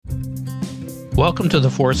Welcome to the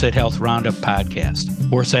Foresight Health Roundup podcast,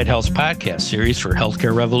 Foresight Health's podcast series for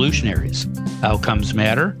healthcare revolutionaries. Outcomes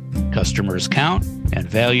matter, customers count, and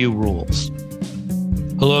value rules.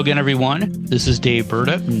 Hello again, everyone. This is Dave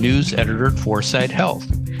Burda, news editor at Foresight Health.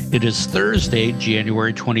 It is Thursday,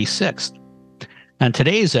 January 26th. On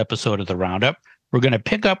today's episode of the Roundup, we're going to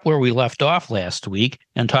pick up where we left off last week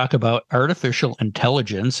and talk about artificial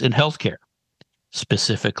intelligence in healthcare.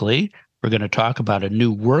 Specifically, we're going to talk about a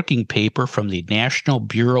new working paper from the National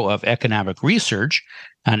Bureau of Economic Research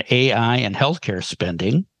on AI and healthcare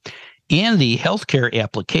spending, and the healthcare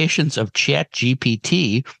applications of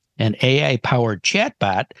ChatGPT, an AI-powered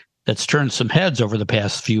chatbot that's turned some heads over the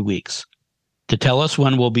past few weeks. To tell us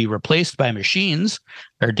when we'll be replaced by machines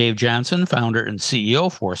are Dave Johnson, founder and CEO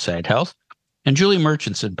of Foresight Health, and Julie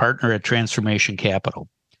Murchison, partner at Transformation Capital.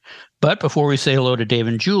 But before we say hello to Dave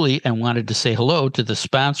and Julie, I wanted to say hello to the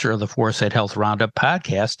sponsor of the Foresight Health Roundup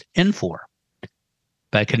podcast, Infor.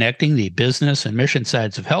 By connecting the business and mission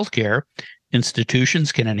sides of healthcare,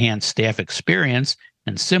 institutions can enhance staff experience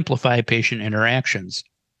and simplify patient interactions.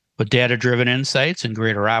 With data-driven insights and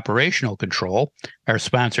greater operational control, our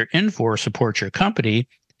sponsor Infor supports your company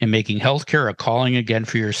in making healthcare a calling again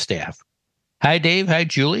for your staff. Hi, Dave. Hi,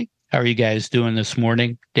 Julie. How are you guys doing this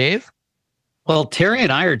morning? Dave? Well, Terry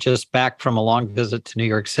and I are just back from a long visit to New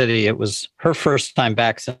York City. It was her first time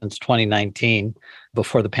back since 2019,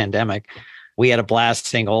 before the pandemic. We had a blast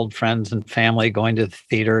seeing old friends and family, going to the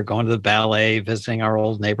theater, going to the ballet, visiting our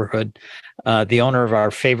old neighborhood. The owner of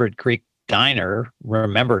our favorite Greek diner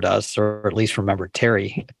remembered us, or at least remembered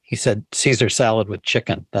Terry. He said Caesar salad with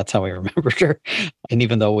chicken. That's how we remembered her. And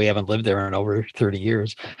even though we haven't lived there in over 30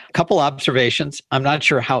 years. A couple observations. I'm not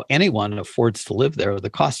sure how anyone affords to live there. The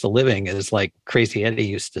cost of living is, like Crazy Eddie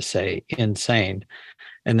used to say, insane.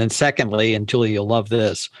 And then secondly, and Julie, you'll love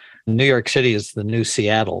this, New York City is the new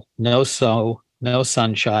Seattle. No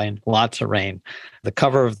sunshine, lots of rain. The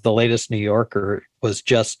cover of the latest New Yorker was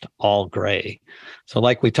just all gray. So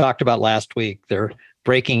like we talked about last week, they're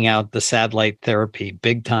breaking out the satellite therapy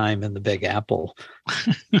big time in the Big Apple.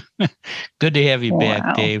 Good to have you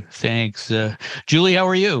back, Dave. Thanks. Julie, how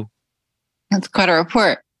are you? That's quite a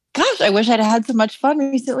report. Gosh, I wish I'd had so much fun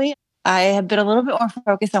recently. I have been a little bit more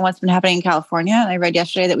focused on what's been happening in California. And I read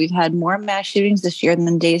yesterday that we've had more mass shootings this year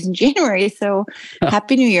than days in January. So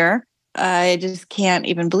Happy New Year. I just can't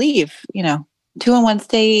even believe, 2 in one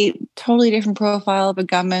state, totally different profile of a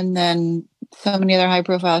gunman than so many other high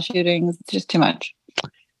profile shootings. It's just too much.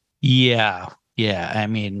 Yeah. I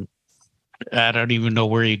mean, I don't even know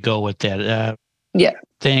where you go with that. Yeah.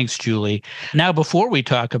 Thanks, Julie. Now, before we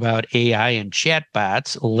talk about AI and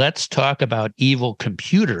chatbots, let's talk about evil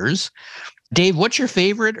computers. Dave, what's your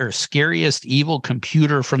favorite or scariest evil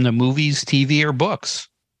computer from the movies, TV, or books?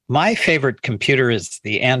 My favorite computer is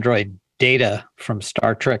the android Data from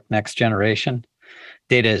Star Trek Next Generation.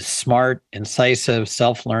 Data is smart, incisive,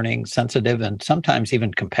 self-learning, sensitive, and sometimes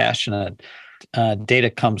even compassionate.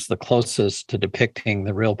 Data comes the closest to depicting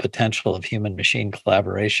the real potential of human-machine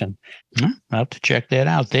collaboration. I'll have to check that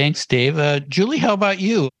out. Thanks, Dave. Julie, how about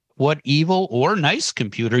you? What evil or nice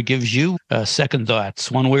computer gives you second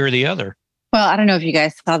thoughts, one way or the other? Well, I don't know if you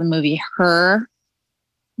guys saw the movie Her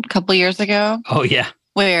a couple years ago. Oh, yeah.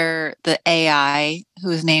 Where the AI, who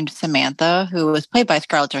was named Samantha, who was played by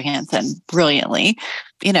Scarlett Johansson brilliantly,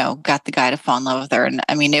 got the guy to fall in love with her. And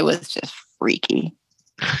I mean, it was just freaky.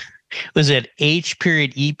 Was it H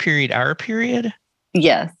period, E period, R period?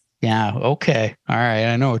 Yes. Yeah. Okay. All right.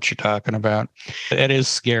 I know what you're talking about. That is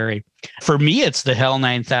scary. For me, it's the HAL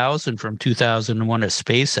 9000 from 2001: A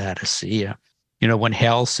Space Odyssey. When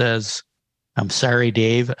HAL says, "I'm sorry,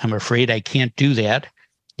 Dave, I'm afraid I can't do that."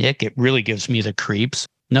 It really gives me the creeps.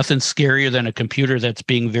 Nothing scarier than a computer that's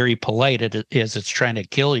being very polite as it's trying to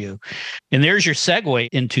kill you. And there's your segue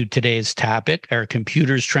into today's topic. Are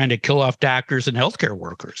computers trying to kill off doctors and healthcare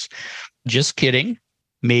workers? Just kidding.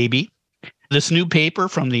 Maybe. This new paper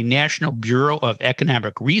from the National Bureau of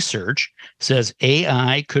Economic Research says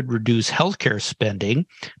AI could reduce healthcare spending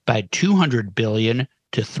by $200 billion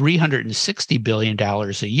to $360 billion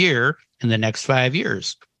a year in the next 5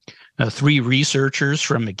 years. 3 researchers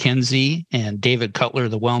from McKinsey and David Cutler,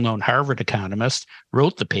 the well-known Harvard economist,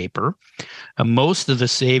 wrote the paper. Most of the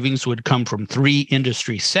savings would come from 3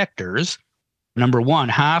 industry sectors. Number 1,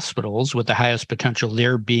 hospitals, with the highest potential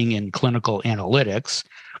there being in clinical analytics.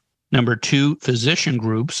 Number 2, physician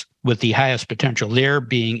groups, with the highest potential there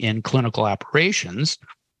being in clinical operations.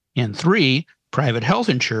 And 3, private health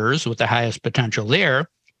insurers, with the highest potential there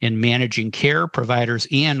in managing care, providers,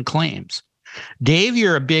 and claims. Dave,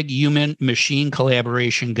 you're a big human-machine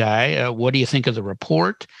collaboration guy. What do you think of the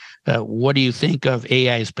report? What do you think of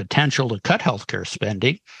AI's potential to cut healthcare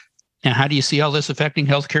spending? And how do you see all this affecting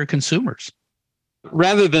healthcare consumers?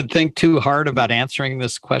 Rather than think too hard about answering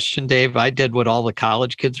this question, Dave, I did what all the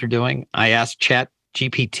college kids are doing. I asked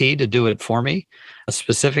ChatGPT to do it for me.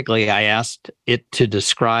 Specifically, I asked it to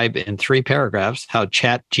describe in 3 paragraphs how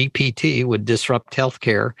ChatGPT would disrupt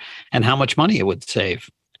healthcare and how much money it would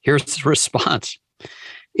save. Here's the response.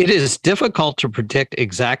 It is difficult to predict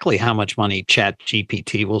exactly how much money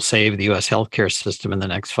ChatGPT will save the U.S. healthcare system in the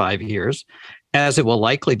next 5 years, as it will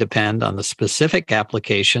likely depend on the specific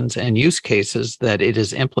applications and use cases that it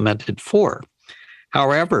is implemented for.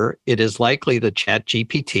 However, it is likely that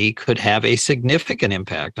ChatGPT could have a significant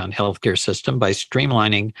impact on healthcare system by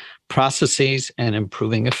streamlining processes and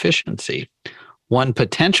improving efficiency. One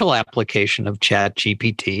potential application of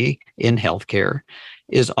ChatGPT in healthcare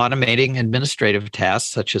is automating administrative tasks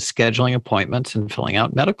such as scheduling appointments and filling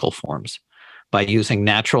out medical forms. By using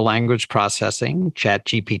natural language processing,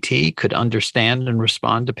 ChatGPT could understand and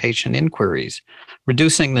respond to patient inquiries,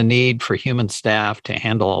 reducing the need for human staff to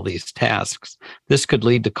handle all these tasks. This could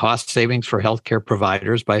lead to cost savings for healthcare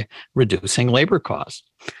providers by reducing labor costs.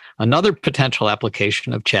 Another potential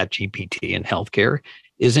application of ChatGPT in healthcare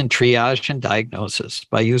is in triage and diagnosis.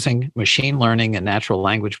 By using machine learning and natural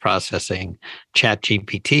language processing,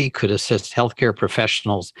 ChatGPT could assist healthcare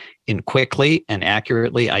professionals in quickly and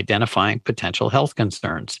accurately identifying potential health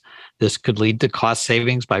concerns. This could lead to cost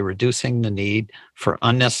savings by reducing the need for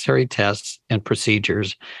unnecessary tests and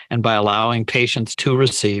procedures and by allowing patients to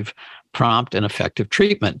receive prompt and effective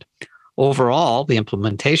treatment. Overall, the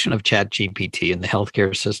implementation of ChatGPT in the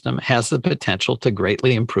healthcare system has the potential to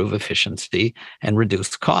greatly improve efficiency and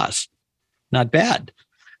reduce costs. Not bad.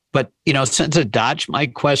 But, since it dodged my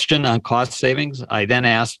question on cost savings, I then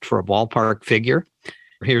asked for a ballpark figure.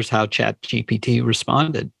 Here's how ChatGPT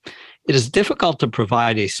responded. It is difficult to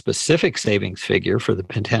provide a specific savings figure for the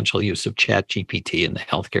potential use of ChatGPT in the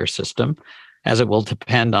healthcare system, as it will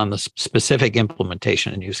depend on the specific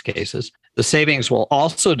implementation and use cases. The savings will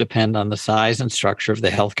also depend on the size and structure of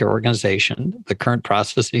the healthcare organization, the current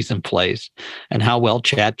processes in place, and how well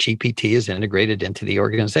ChatGPT is integrated into the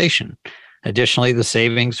organization. Additionally, the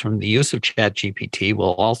savings from the use of ChatGPT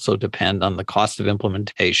will also depend on the cost of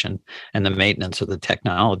implementation and the maintenance of the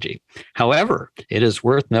technology. However, it is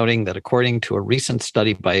worth noting that according to a recent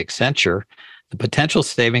study by Accenture, the potential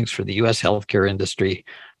savings for the U.S. healthcare industry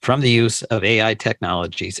from the use of AI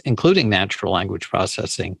technologies, including natural language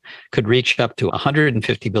processing, could reach up to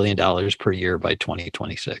 $150 billion per year by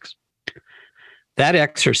 2026. That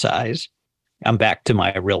exercise, I'm back to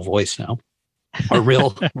my real voice now, or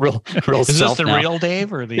real Is self this the now. real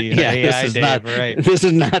Dave or the Yeah, AI this is Dave? not, Right. This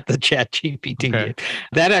is not the ChatGPT. Okay.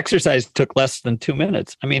 That exercise took less than 2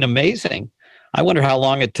 minutes. I mean, amazing. I wonder how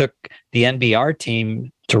long it took the NBR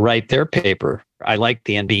team to write their paper. I like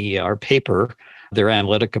the NBER paper. Their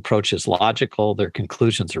analytic approach is logical. Their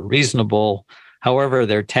conclusions are reasonable. However,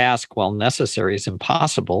 their task, while necessary, is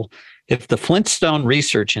impossible. If the Flintstone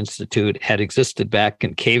Research Institute had existed back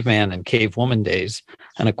in caveman and cavewoman days,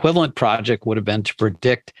 an equivalent project would have been to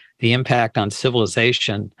predict the impact on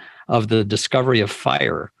civilization of the discovery of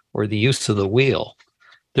fire or the use of the wheel.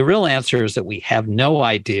 The real answer is that we have no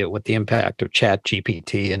idea what the impact of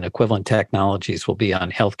ChatGPT and equivalent technologies will be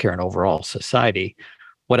on healthcare and overall society.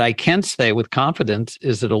 What I can say with confidence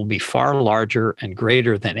is that it'll be far larger and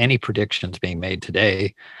greater than any predictions being made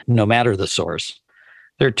today, no matter the source.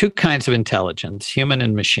 There are 2 kinds of intelligence, human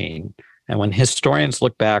and machine. And when historians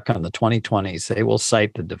look back on the 2020s, they will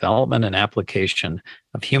cite the development and application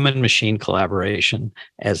of human-machine collaboration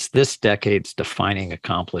as this decade's defining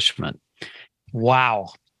accomplishment.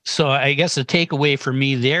 Wow. So I guess the takeaway for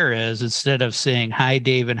me there is instead of saying, hi,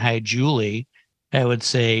 Dave, and hi, Julie, I would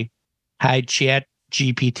say, hi,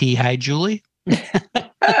 ChatGPT, hi, Julie.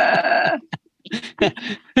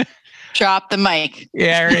 Drop the mic.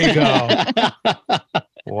 Yeah, there you go.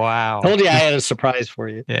 Wow. Told you I had a surprise for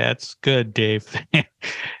you. That's good, Dave.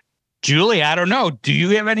 Julie, I don't know. Do you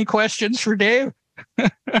have any questions for Dave?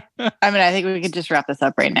 I think we could just wrap this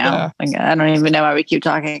up right now. I don't even know why we keep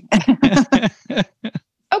talking.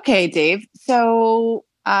 Okay, Dave. So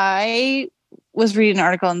I was reading an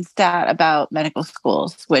article in Stat about medical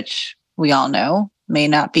schools, which we all know may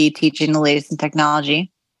not be teaching the latest in technology.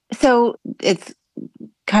 So it's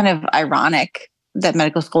kind of ironic that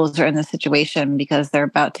medical schools are in this situation because they're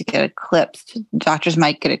about to get eclipsed. Doctors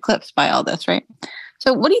might get eclipsed by all this, right?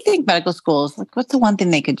 So what do you think medical schools, what's the one thing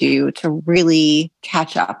they could do to really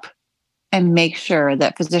catch up and make sure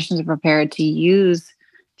that physicians are prepared to use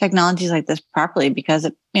technologies like this properly? Because,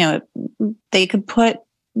 they could put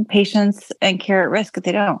patients and care at risk if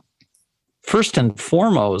they don't. first and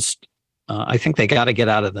foremost, I think they got to get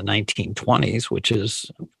out of the 1920s, which is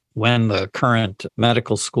when the current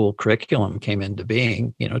medical school curriculum came into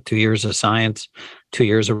being, 2 years of science, 2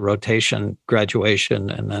 years of rotation, graduation,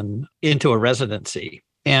 and then into a residency.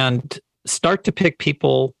 And start to pick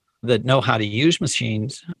people that know how to use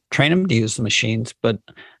machines, train them to use the machines, but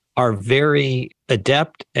are very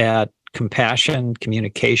adept at compassion,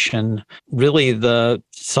 communication, really the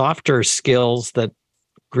softer skills that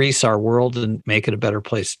grease our world and make it a better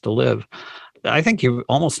place to live. I think you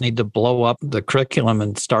almost need to blow up the curriculum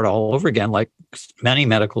and start all over again, like many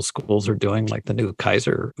medical schools are doing, like the new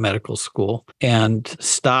Kaiser Medical School, and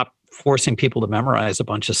stop forcing people to memorize a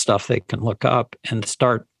bunch of stuff they can look up and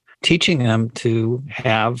start teaching them to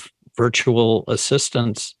have virtual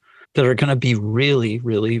assistants that are going to be really,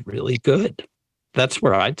 really, really good. That's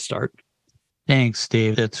where I'd start. Thanks,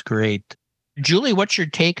 Dave. That's great. Julie, what's your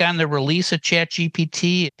take on the release of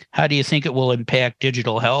ChatGPT? How do you think it will impact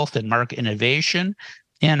digital health and market innovation?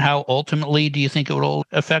 And how ultimately do you think it will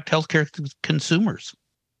affect healthcare consumers?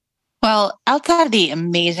 Well, outside of the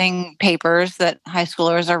amazing papers that high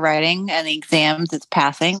schoolers are writing and the exams it's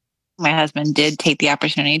passing, my husband did take the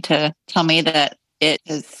opportunity to tell me that it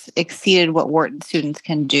has exceeded what Wharton students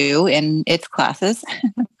can do in its classes.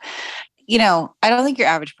 I don't think your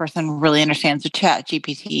average person really understands what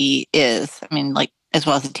ChatGPT is. I mean, like, as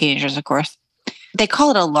well as the teenagers, of course. They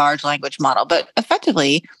call it a large language model, but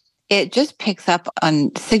effectively, it just picks up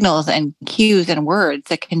on signals and cues and words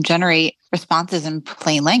that can generate responses in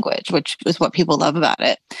plain language, which is what people love about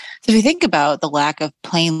it. So if you think about the lack of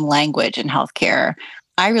plain language in healthcare,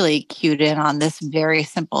 I really cued in on this very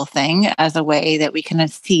simple thing as a way that we can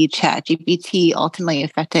see ChatGPT ultimately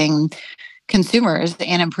affecting consumers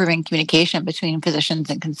and improving communication between physicians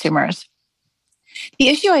and consumers. The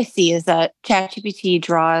issue I see is that ChatGPT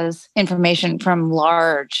draws information from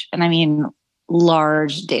large, and I mean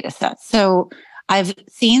large data sets. So I've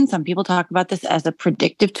seen some people talk about this as a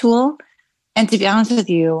predictive tool. And to be honest with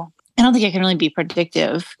you, I don't think it can really be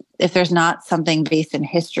predictive if there's not something based in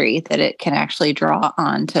history that it can actually draw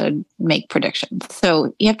on to make predictions.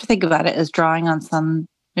 So you have to think about it as drawing on some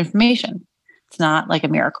information. It's not like a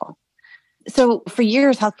miracle. So for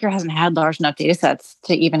years, healthcare hasn't had large enough data sets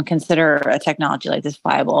to even consider a technology like this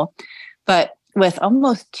viable. But with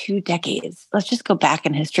almost 2 decades, let's just go back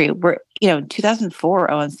in history. We're, 2004,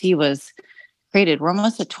 ONC was created. We're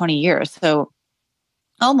almost at 20 years. So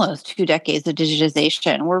almost 2 decades of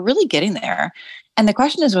digitization. We're really getting there. And the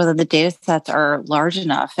question is whether the data sets are large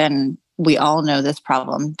enough, and we all know this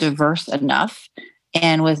problem, diverse enough,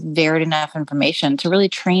 and with varied enough information to really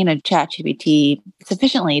train a ChatGPT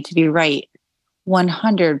sufficiently to be right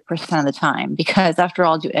 100% of the time. Because after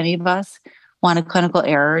all, do any of us want a clinical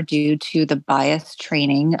error due to the biased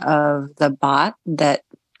training of the bot that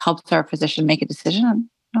helps our physician make a decision?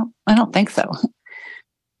 No, I don't think so.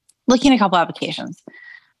 Looking at a couple applications,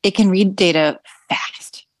 it can read data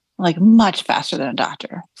fast, like much faster than a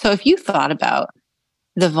doctor. So if you thought about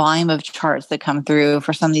the volume of charts that come through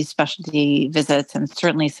for some of these specialty visits and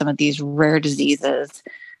certainly some of these rare diseases,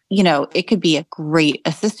 it could be a great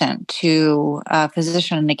assistant to a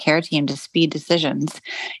physician and a care team to speed decisions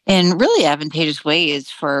in really advantageous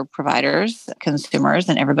ways for providers, consumers,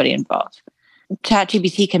 and everybody involved.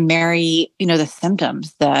 ChatGPT can marry, the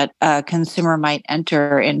symptoms that a consumer might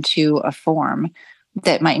enter into a form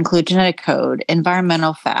that might include genetic code,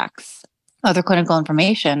 environmental facts, other clinical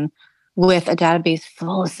information with a database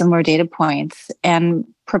full of similar data points and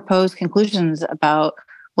propose conclusions about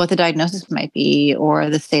what the diagnosis might be or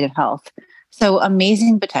the state of health. So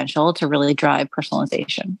amazing potential to really drive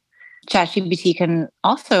personalization. ChatGPT can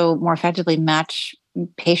also more effectively match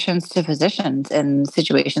patients to physicians in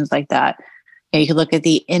situations like that. You could look at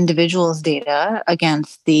the individual's data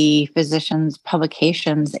against the physician's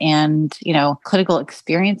publications and, clinical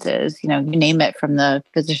experiences, you name it from the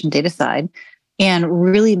physician data side, and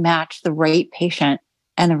really match the right patient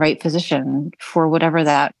and the right physician for whatever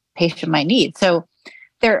that patient might need. So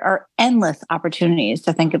there are endless opportunities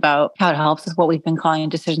to think about how it helps with what we've been calling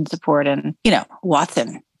decision support. And,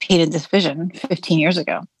 Watson painted this vision 15 years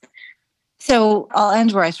ago. So I'll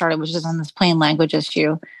end where I started, which is on this plain language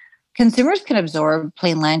issue. Consumers can absorb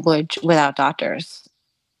plain language without doctors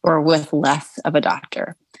or with less of a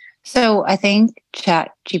doctor. So I think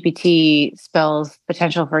ChatGPT spells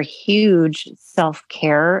potential for huge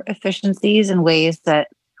self-care efficiencies in ways that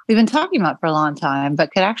we've been talking about for a long time,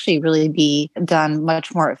 but could actually really be done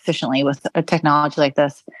much more efficiently with a technology like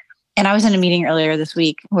this. And I was in a meeting earlier this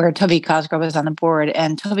week where Toby Cosgrove was on the board,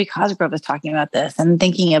 and Toby Cosgrove was talking about this and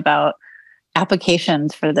thinking about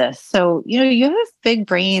applications for this. So, you have big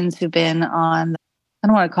brains who've been on I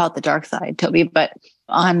don't want to call it the dark side, Toby, but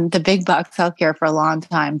on the big box healthcare for a long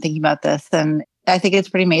time thinking about this. And I think it's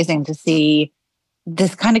pretty amazing to see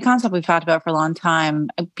this kind of concept we've talked about for a long time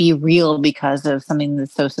be real because of something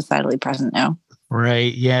that's so societally present now.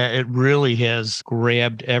 Right. Yeah, it really has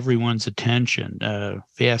grabbed everyone's attention.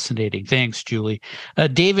 Fascinating. Thanks, Julie.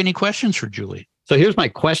 Dave, any questions for Julie? So here's my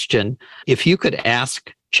question. If you could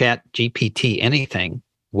ask ChatGPT anything,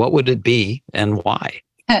 what would it be and why?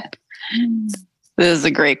 This is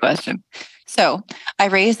a great question. So I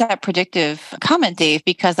raised that predictive comment, Dave,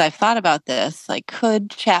 because I've thought about this. Like, could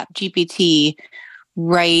ChatGPT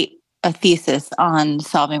write a thesis on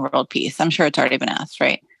solving world peace? I'm sure it's already been asked,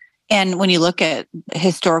 right? And when you look at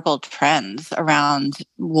historical trends around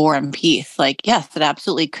war and peace, like, yes, it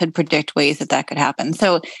absolutely could predict ways that could happen.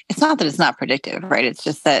 So it's not that it's not predictive, right? It's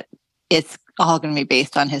just that it's all going to be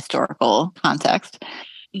based on historical context.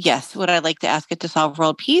 Yes, would I like to ask it to solve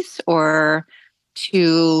world peace or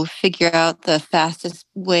to figure out the fastest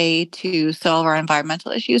way to solve our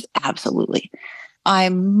environmental issues? Absolutely. I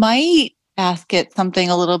might ask it something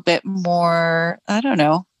a little bit more, I don't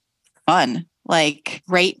know, fun. Like,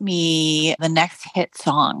 write me the next hit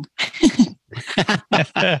song. I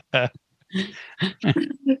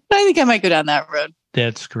think I might go down that road.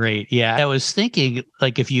 That's great. Yeah. I was thinking,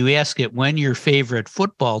 like, if you ask it when your favorite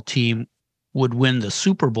football team would win the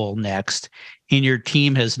Super Bowl next and your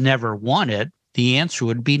team has never won it, the answer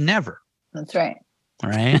would be never. That's right.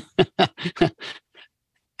 Right.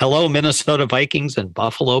 Hello, Minnesota Vikings and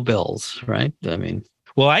Buffalo Bills, right? I mean,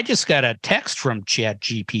 well, I just got a text from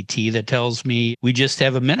ChatGPT that tells me we just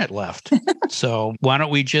have a minute left. So why don't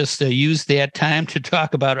we just use that time to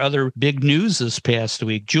talk about other big news this past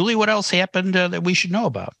week? Julie, what else happened that we should know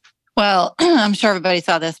about? Well, I'm sure everybody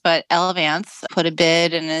saw this, but Elevance put a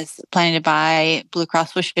bid and is planning to buy Blue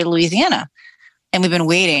Cross Blue Shield of Louisiana. And we've been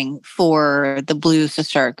waiting for the Blues to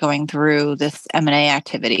start going through this M&A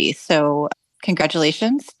activity. So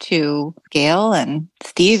congratulations to Gail and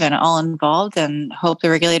Steve and all involved, and hope the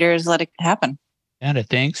regulators let it happen. And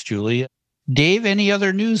thanks, Julie. Dave, any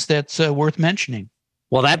other news that's worth mentioning?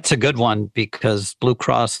 Well, that's a good one because Blue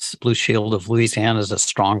Cross Blue Shield of Louisiana is a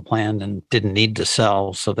strong plan and didn't need to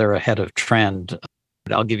sell, so they're ahead of trend.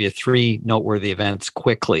 I'll give you 3 noteworthy events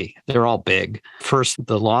quickly. They're all big. First,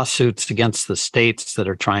 the lawsuits against the states that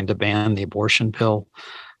are trying to ban the abortion pill.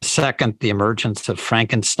 Second, the emergence of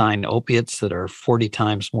Frankenstein opiates that are 40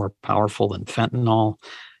 times more powerful than fentanyl.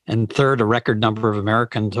 And third, a record number of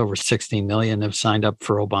Americans, over 16 million, have signed up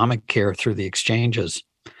for Obamacare through the exchanges.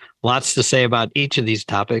 Lots to say about each of these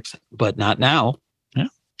topics, but not now. Yeah,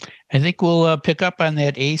 I think we'll pick up on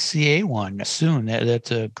that ACA one soon.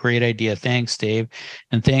 That's a great idea. Thanks, Dave.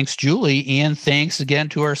 And thanks, Julie. And thanks again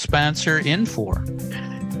to our sponsor, Infor.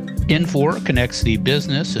 Infor connects the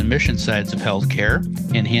business and mission sides of healthcare,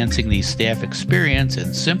 enhancing the staff experience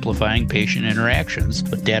and simplifying patient interactions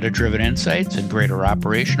with data-driven insights and greater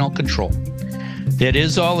operational control. That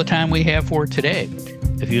is all the time we have for today.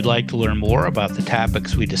 If you'd like to learn more about the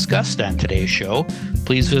topics we discussed on today's show,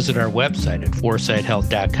 please visit our website at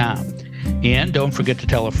foresightealth.com. And don't forget to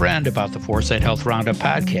tell a friend about the Foresight Health Roundup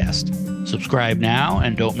podcast. Subscribe now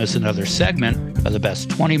and don't miss another segment of the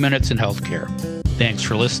best 20 minutes in healthcare. Thanks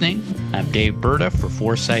for listening. I'm Dave Burda for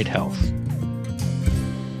Foresight Health.